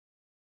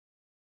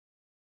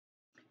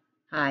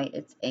Hi,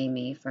 it's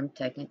Amy from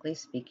Technically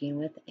Speaking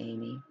with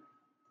Amy.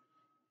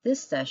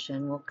 This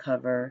session will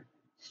cover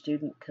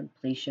student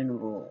completion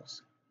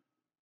rules.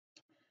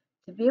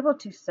 To be able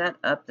to set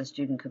up the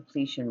student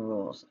completion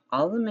rules,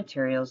 all the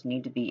materials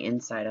need to be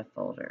inside a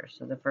folder.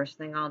 So the first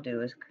thing I'll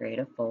do is create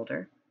a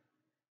folder.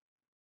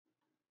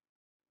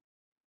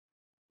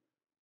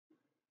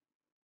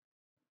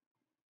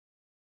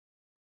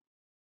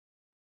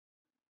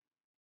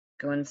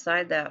 Go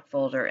inside that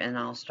folder and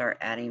I'll start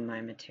adding my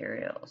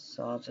materials.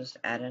 So I'll just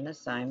add an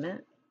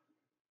assignment.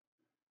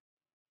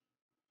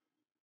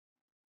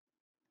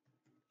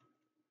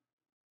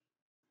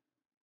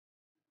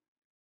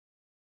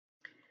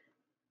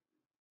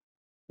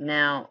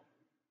 Now,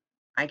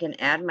 I can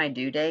add my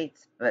due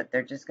dates, but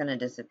they're just going to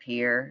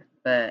disappear.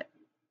 But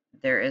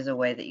there is a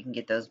way that you can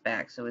get those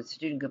back. So with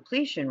student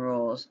completion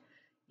rules,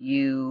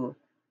 you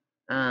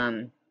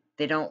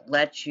they don't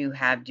let you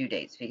have due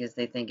dates because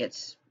they think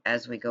it's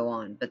as we go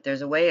on. But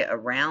there's a way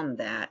around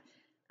that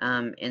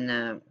in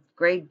the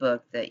grade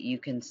book that you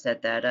can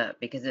set that up,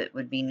 because it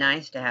would be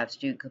nice to have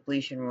student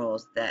completion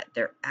rules that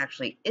there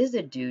actually is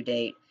a due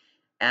date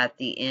at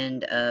the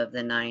end of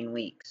the 9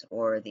 weeks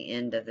or the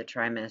end of the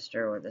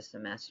trimester or the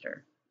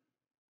semester.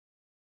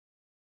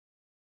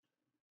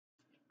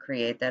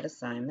 Create that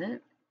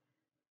assignment.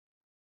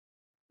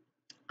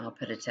 I'll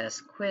put a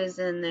test quiz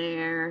in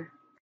there.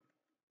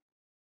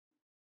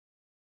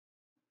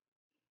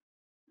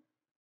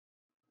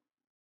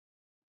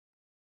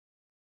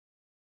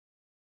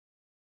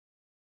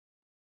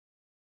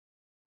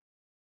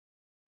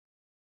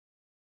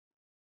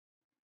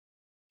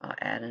 I'll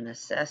add an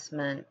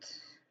assessment.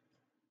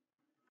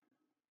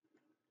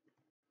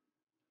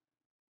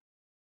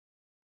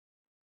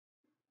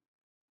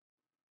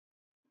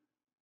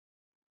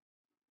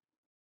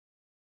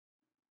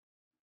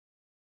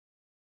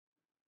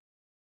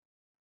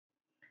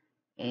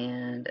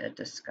 And a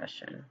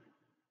discussion.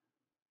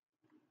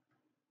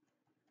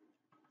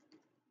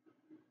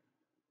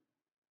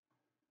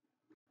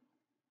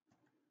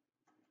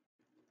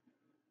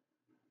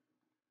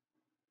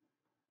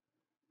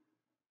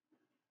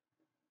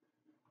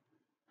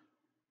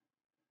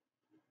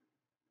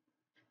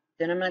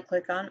 Then I'm going to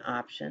click on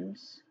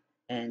Options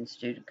and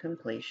Student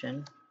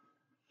Completion.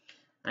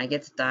 I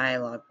get the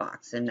dialog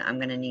box, and I'm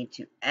going to need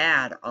to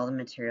add all the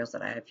materials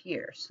that I have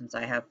here. Since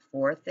I have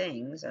 4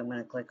 things, I'm going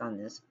to click on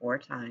this 4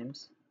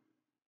 times.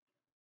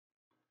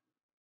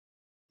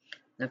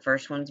 The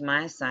first one's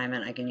my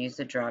assignment. I can use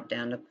the drop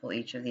down to pull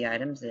each of the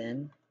items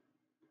in.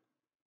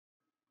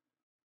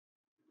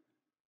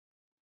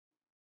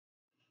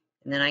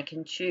 And then I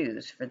can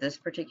choose for this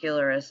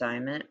particular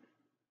assignment.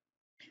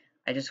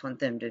 I just want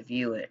them to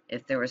view it.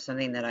 If there was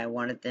something that I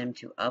wanted them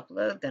to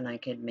upload, then I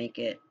could make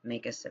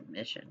a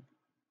submission.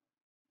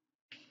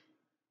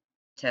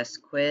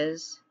 Test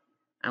quiz.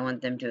 I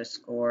want them to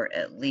score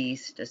at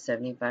least a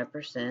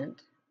 75%.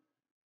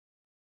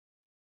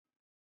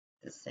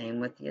 The same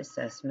with the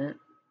assessment.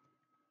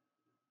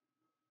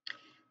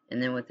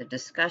 And then with the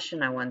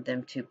discussion, I want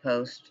them to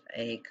post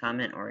a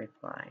comment or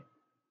reply.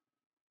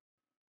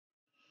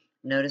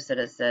 Notice that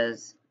it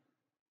says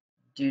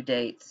due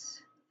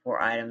dates for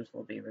items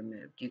will be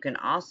removed. You can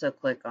also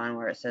click on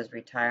where it says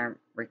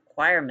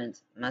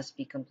requirements must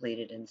be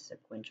completed in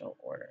sequential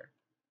order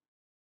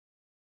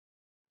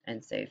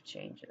and save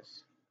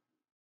changes.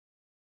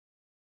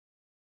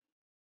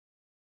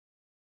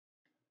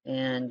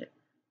 And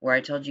where I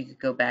told you could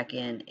go back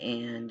in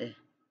and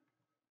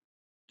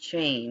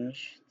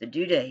change the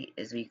due date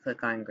is we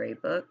click on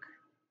Gradebook.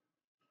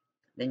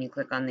 Then you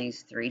click on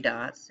these 3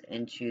 dots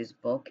and choose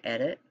Bulk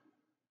Edit.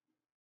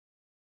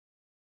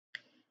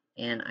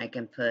 And I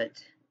can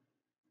put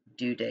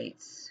due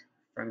dates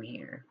from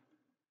here.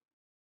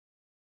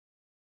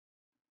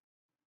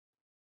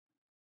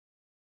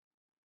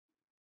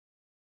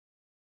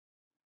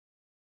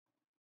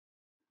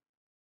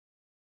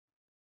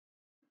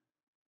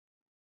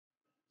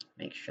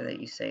 Make sure that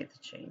you save the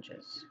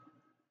changes.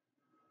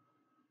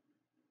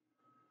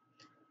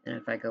 And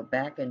if I go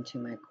back into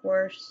my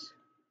course,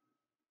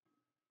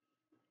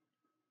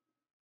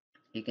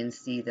 you can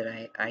see that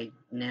I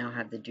now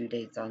have the due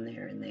dates on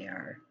there and they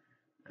are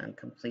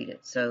completed.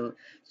 So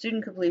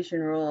student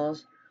completion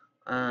rules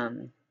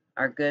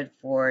are good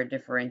for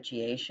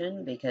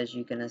differentiation because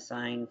you can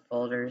assign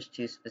folders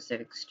to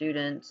specific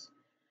students.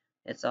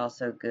 It's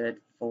also good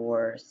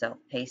for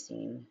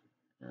self-pacing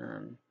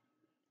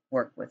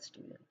work with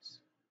students.